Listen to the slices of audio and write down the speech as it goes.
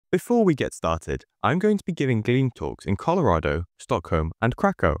Before we get started, I'm going to be giving Gleam talks in Colorado, Stockholm, and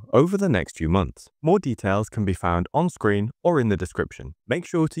Krakow over the next few months. More details can be found on screen or in the description. Make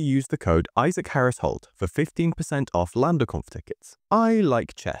sure to use the code Isaac Harris-Holt for 15% off LambdaConf tickets. I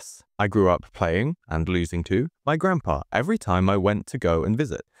like chess. I grew up playing and losing to my grandpa every time I went to go and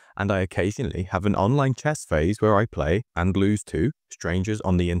visit, and I occasionally have an online chess phase where I play and lose to strangers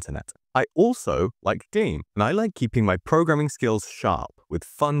on the internet. I also like Gleam, and I like keeping my programming skills sharp with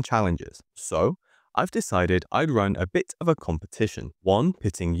fun challenges. So I've decided I'd run a bit of a competition, one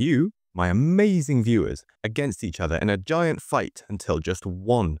pitting you, my amazing viewers, against each other in a giant fight until just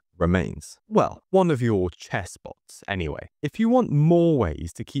one remains. Well, one of your chess bots anyway. If you want more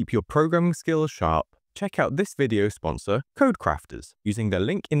ways to keep your programming skills sharp, check out this video sponsor, Codecrafters, using the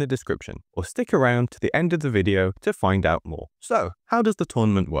link in the description, or stick around to the end of the video to find out more. So, how does the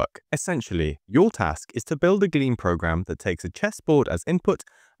tournament work? Essentially, your task is to build a Gleam program that takes a chessboard as input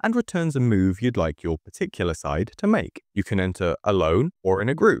and returns a move you'd like your particular side to make. You can enter alone or in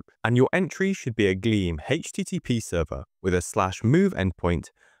a group, and your entry should be a Gleam HTTP server with a /move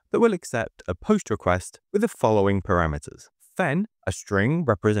endpoint that will accept a post request with the following parameters. Then, a string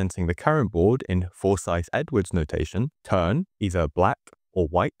representing the current board in Forsyth-Edwards notation, turn, either black or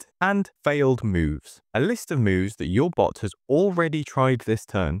white, and failed moves. A list of moves that your bot has already tried this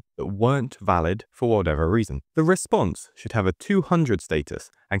turn that weren't valid for whatever reason. The response should have a 200 status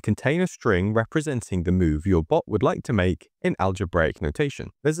and contain a string representing the move your bot would like to make in algebraic notation.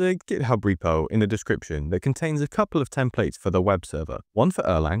 There's a GitHub repo in the description that contains a couple of templates for the web server, one for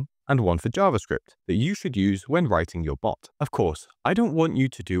Erlang and one for JavaScript that you should use when writing your bot. Of course, I don't want you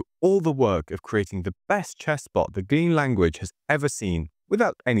to do all the work of creating the best chess bot the Gleam language has ever seen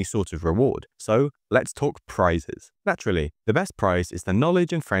without any sort of reward. So let's talk prizes. Naturally, the best prize is the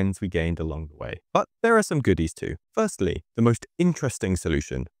knowledge and friends we gained along the way. But there are some goodies too. Firstly, the most interesting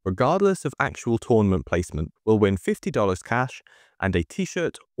solution, regardless of actual tournament placement, will win $50 cash and a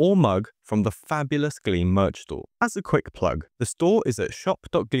t-shirt or mug from the fabulous Gleam merch store. As a quick plug, the store is at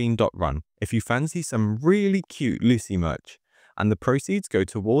shop.gleam.run if you fancy some really cute Lucy merch, and the proceeds go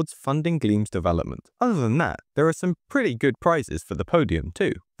towards funding Gleam's development. Other than that, there are some pretty good prizes for the podium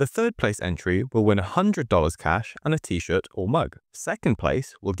too. The third place entry will win $100 cash and a t-shirt or mug. Second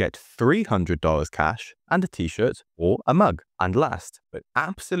place will get $300 cash and a t-shirt or a mug. And last, but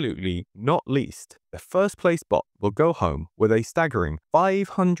absolutely not least, the first place bot will go home with a staggering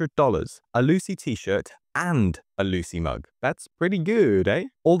 $500, a Lucy t-shirt and a Lucy mug. That's pretty good, eh?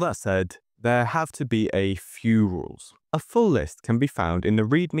 All that said, there have to be a few rules. A full list can be found in the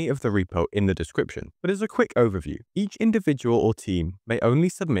README of the repo in the description, but as a quick overview, each individual or team may only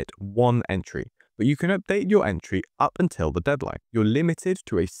submit one entry, but you can update your entry up until the deadline. You're limited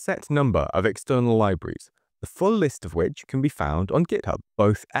to a set number of external libraries, the full list of which can be found on GitHub.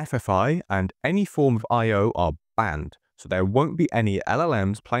 Both FFI and any form of I/O are banned, so there won't be any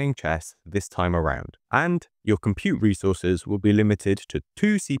LLMs playing chess this time around. And your compute resources will be limited to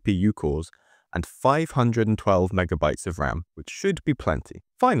 2 CPU cores and 512 megabytes of RAM, which should be plenty.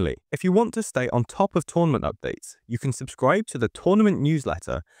 Finally, if you want to stay on top of tournament updates, you can subscribe to the tournament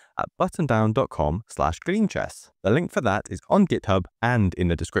newsletter at buttondown.com/gleamchess. The link for that is on GitHub and in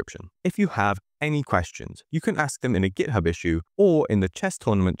the description. If you have any questions, you can ask them in a GitHub issue or in the chess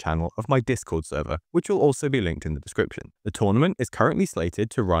tournament channel of my Discord server, which will also be linked in the description. The tournament is currently slated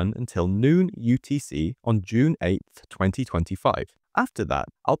to run until noon UTC on June 8th, 2025. After that,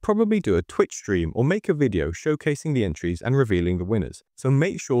 I'll probably do a Twitch stream or make a video showcasing the entries and revealing the winners, so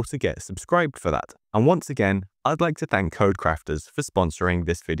make sure to get subscribed for that. And once again, I'd like to thank Codecrafters for sponsoring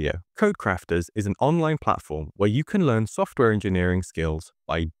this video. Codecrafters is an online platform where you can learn software engineering skills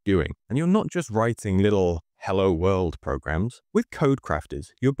by doing, and you're not just writing little Hello World programs. With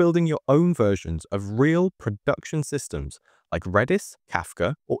Codecrafters, you're building your own versions of real production systems like Redis,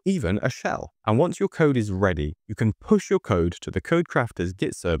 Kafka, or even a shell. And once your code is ready, you can push your code to the Codecrafters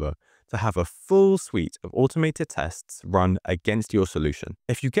Git server to have a full suite of automated tests run against your solution.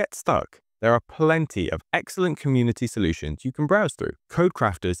 If you get stuck, there are plenty of excellent community solutions you can browse through.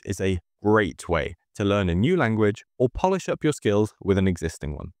 Codecrafters is a great way to learn a new language or polish up your skills with an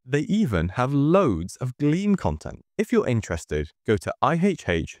existing one. They even have loads of Gleam content. If you're interested, go to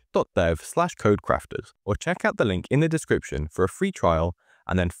ihh.dev/codecrafters or check out the link in the description for a free trial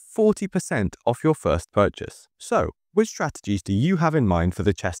and then 40% off your first purchase. So, which strategies do you have in mind for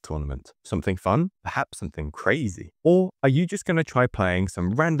the chess tournament? Something fun? Perhaps something crazy? Or are you just going to try playing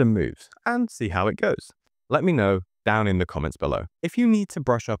some random moves and see how it goes? Let me know down in the comments below. If you need to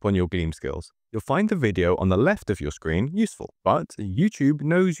brush up on your Gleam skills, You'll find the video on the left of your screen useful, but YouTube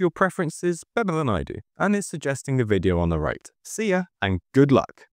knows your preferences better than I do and is suggesting the video on the right. See ya and good luck!